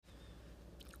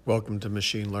Welcome to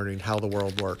Machine Learning, How the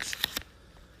World Works.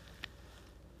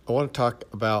 I want to talk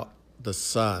about the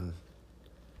sun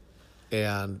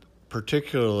and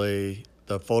particularly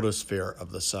the photosphere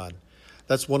of the sun.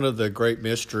 That's one of the great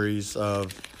mysteries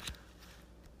of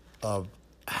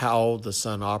how the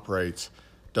sun operates.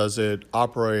 Does it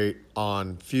operate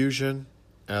on fusion,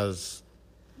 as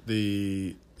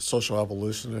the social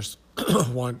evolutionists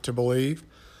want to believe,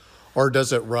 or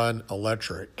does it run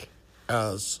electric,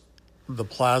 as the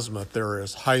plasma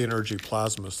theorists, high-energy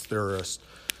plasma theorists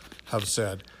have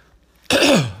said?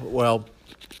 Well,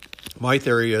 my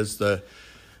theory is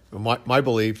my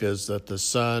belief is that the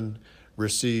sun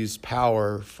receives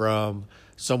power from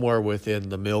somewhere within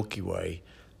the Milky Way,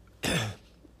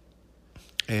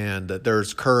 and that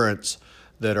there's currents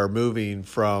that are moving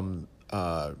from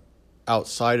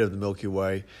outside of the Milky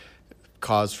Way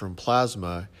caused from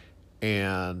plasma,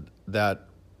 and that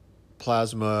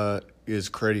plasma is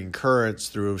creating currents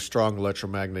through strong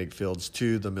electromagnetic fields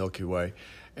to the Milky Way,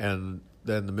 and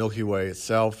then the Milky Way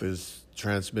itself is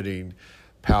transmitting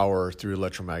power through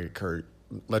electromagnetic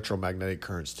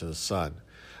currents to the sun.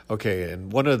 Okay,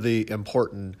 and one of the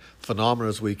important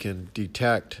phenomena we can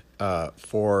detect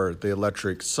for the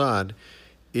electric sun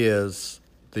is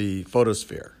the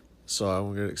photosphere. So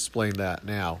I'm going to explain that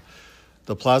now.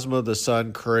 The plasma of the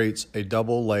sun creates a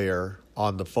double layer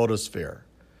on the photosphere.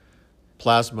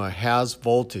 Plasma has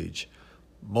voltage.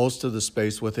 Most of the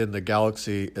space within the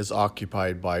galaxy is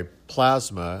occupied by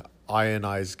plasma,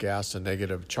 ionized gas, and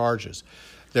negative charges.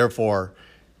 Therefore,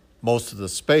 most of the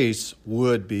space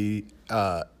would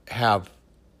have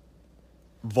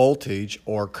voltage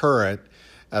or current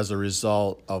as a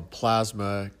result of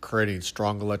plasma creating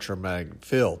strong electromagnetic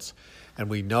fields. And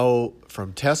we know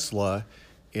from Tesla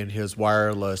in his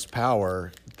wireless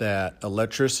power that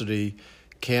electricity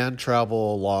can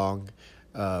travel along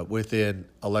within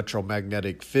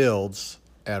electromagnetic fields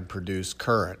and produce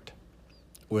current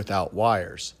without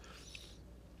wires.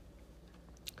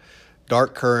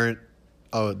 Dark current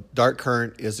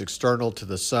is external to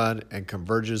the sun and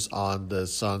converges on the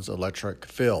sun's electric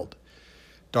field.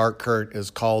 Dark current is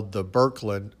called the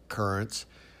Birkeland currents,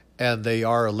 and they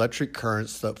are electric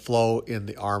currents that flow in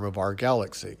the arm of our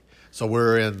galaxy. So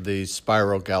we're in the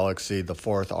spiral galaxy, the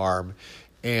fourth arm,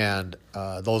 and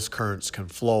those currents can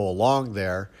flow along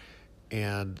there,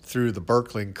 and through the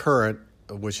Birkeland current,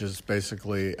 which is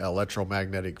basically an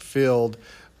electromagnetic field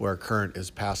where current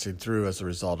is passing through as a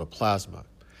result of plasma.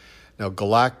 Now,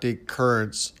 galactic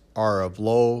currents are of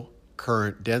low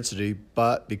current density,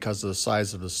 but because the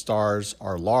size of the stars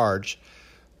are large,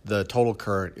 the total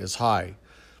current is high.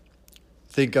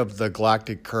 Think of the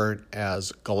galactic current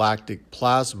as galactic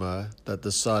plasma that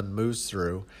the sun moves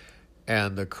through,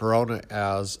 and the corona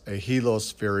as a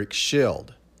heliospheric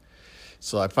shield.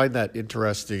 So I find that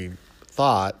interesting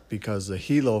thought because the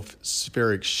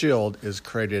heliospheric shield is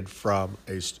created from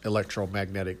an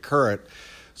electromagnetic current.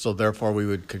 So therefore we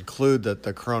would conclude that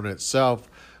the corona itself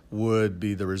would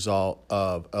be the result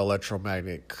of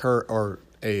electromagnetic current or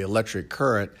a electric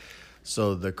current.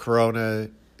 So the corona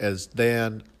is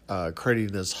then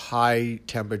creating this high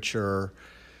temperature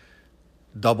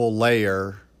double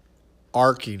layer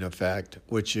arcing effect,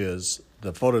 which is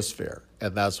the photosphere,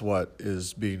 and that's what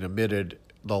is being emitted,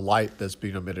 the light that's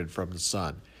being emitted from the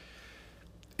sun.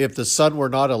 If the sun were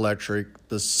not electric,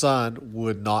 the sun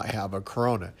would not have a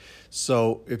corona.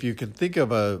 So if you can think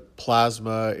of a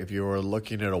plasma, if you were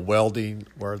looking at a welding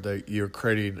where you're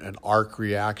creating an arc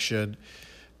reaction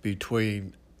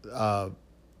between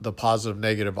the positive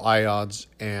negative ions,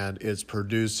 and it's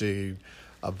producing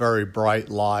a very bright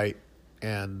light,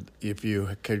 and if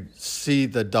you could see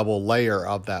the double layer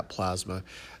of that plasma,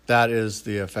 that is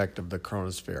the effect of the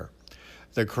chromosphere.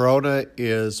 The corona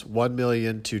is 1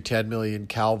 million to 10 million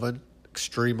Kelvin,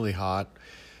 extremely hot.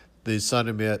 The sun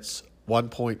emits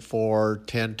 1.4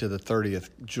 10 to the 30th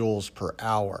joules per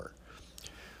hour.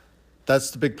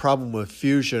 That's the big problem with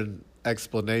fusion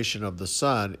explanation of the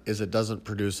sun, is it doesn't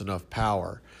produce enough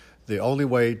power. The only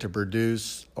way to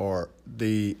produce or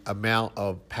the amount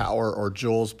of power or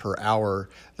joules per hour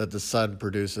that the sun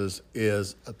produces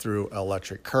is through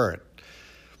electric current.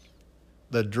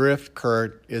 The drift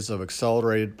current is of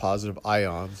accelerated positive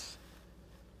ions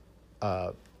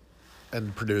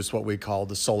and produce what we call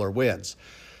the solar winds.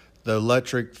 The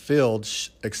electric field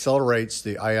accelerates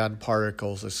the ion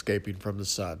particles escaping from the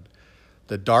sun.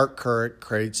 The dark current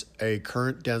creates a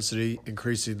current density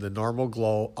increasing the normal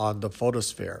glow on the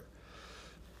photosphere.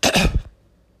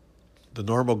 The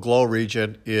normal glow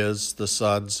region is the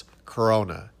sun's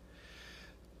corona.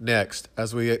 Next,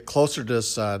 as we get closer to the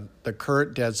sun, the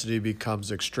current density becomes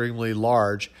extremely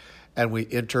large and we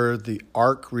enter the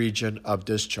arc region of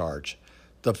discharge,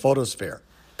 the photosphere.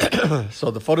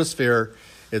 So the photosphere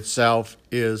itself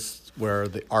is where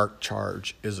the arc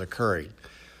charge is occurring.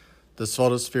 The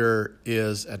photosphere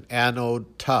is an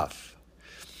anode tuff.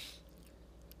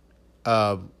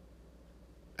 An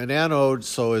anode,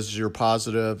 so is your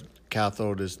positive,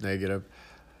 cathode is negative.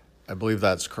 I believe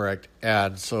that's correct.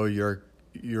 And so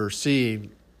you're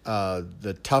seeing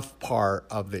the tough part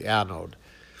of the anode.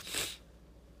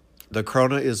 The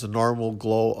corona is a normal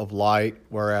glow of light,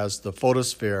 whereas the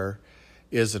photosphere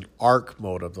is an arc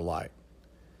mode of the light.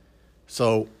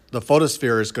 So the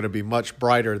photosphere is going to be much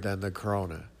brighter than the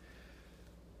corona.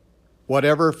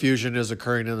 Whatever fusion is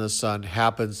occurring in the sun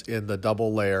happens in the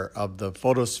double layer of the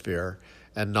photosphere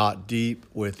and not deep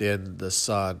within the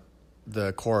sun,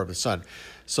 the core of the sun.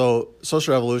 So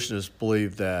social evolutionists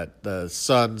believe that the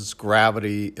sun's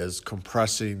gravity is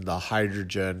compressing the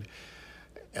hydrogen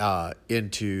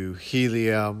into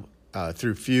helium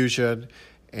through fusion,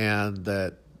 and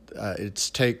that it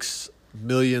takes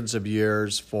millions of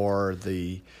years for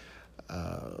the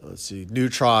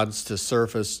neutrons to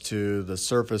surface to the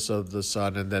surface of the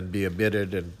sun and then be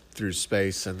emitted and through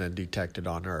space and then detected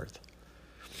on Earth.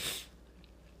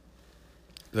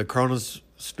 The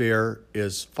chromosphere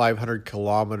is 500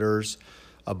 kilometers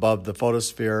above the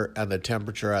photosphere, and the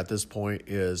temperature at this point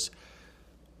is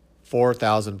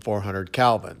 4,400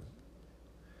 Kelvin.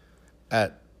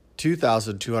 At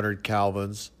 2,200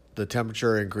 kelvins, the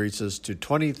temperature increases to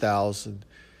 20,000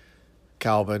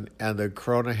 Kelvin, and the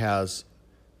corona has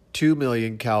 2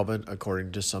 million Kelvin,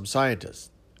 according to some scientists.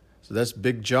 So that's a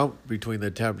big jump between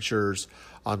the temperatures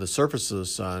on the surface of the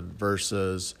sun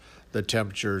versus the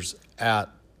temperatures at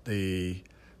the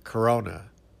corona.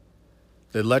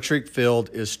 The electric field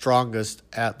is strongest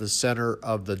at the center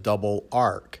of the double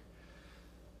arc.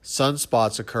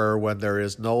 Sunspots occur when there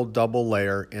is no double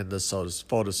layer in the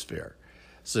photosphere.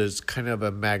 So it's kind of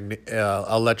a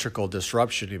electrical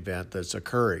disruption event that's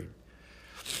occurring.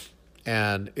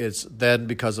 And it's then,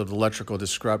 because of the electrical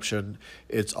disruption,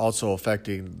 it's also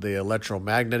affecting the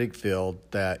electromagnetic field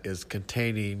that is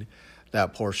containing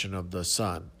that portion of the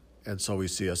sun. And so we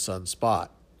see a sunspot.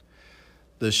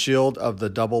 The shield of the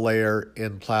double layer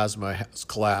in plasma has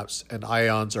collapsed, and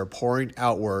ions are pouring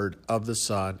outward of the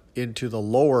sun into the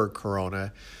lower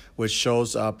corona, which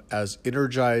shows up as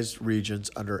energized regions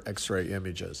under X-ray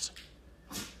images.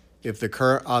 If the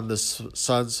current on the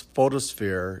sun's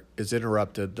photosphere is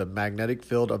interrupted, the magnetic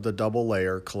field of the double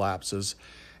layer collapses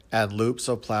and loops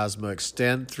of plasma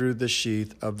extend through the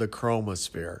sheath of the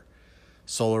chromosphere.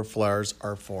 Solar flares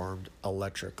are formed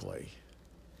electrically.